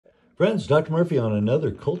Friends, Dr. Murphy on another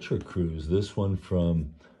culture cruise, this one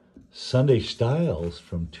from Sunday Styles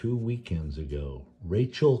from 2 weekends ago.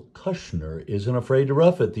 Rachel Kushner isn't afraid to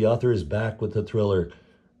rough it. The author is back with the thriller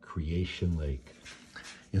Creation Lake.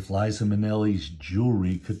 If Liza Minnelli's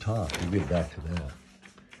jewelry could talk, we'll get back to that.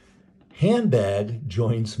 Handbag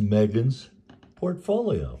joins Meghan's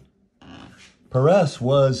portfolio. Paris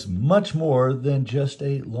was much more than just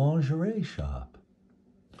a lingerie shop.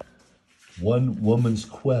 One woman's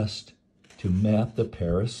quest to map the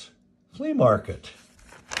Paris flea market.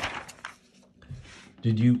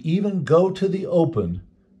 Did you even go to the Open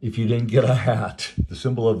if you didn't get a hat? The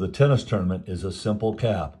symbol of the tennis tournament is a simple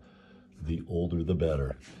cap. The older, the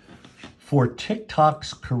better. For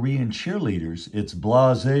TikTok's Korean cheerleaders, it's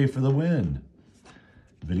blasé for the win.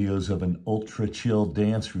 Videos of an ultra-chill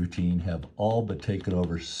dance routine have all but taken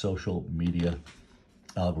over social media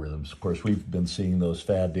algorithms. Of course, we've been seeing those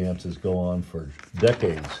fad dances go on for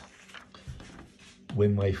decades.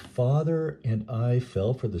 When my father and I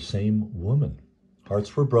fell for the same woman,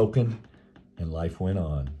 hearts were broken and life went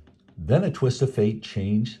on. Then a twist of fate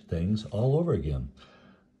changed things all over again.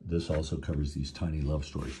 This also covers these tiny love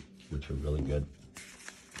stories, which are really good.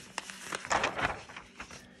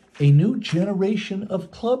 A new generation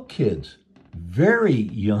of club kids, very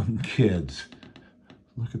young kids.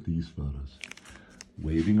 Look at these photos.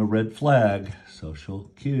 Waving a red flag, social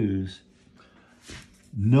cues.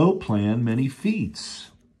 No plan, many feats.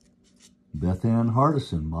 Beth Ann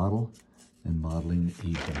Hardison, model and modeling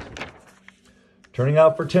agent. Turning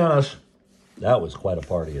out for tennis, that was quite a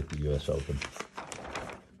party at the U.S. Open.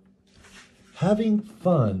 Having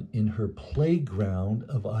fun in her playground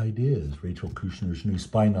of ideas. Rachel Kushner's new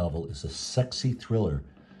spy novel is a sexy thriller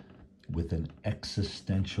with an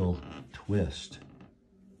existential twist.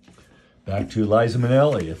 Back to Liza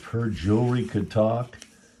Minnelli. If her jewelry could talk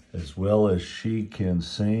as well as she can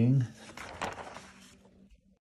sing,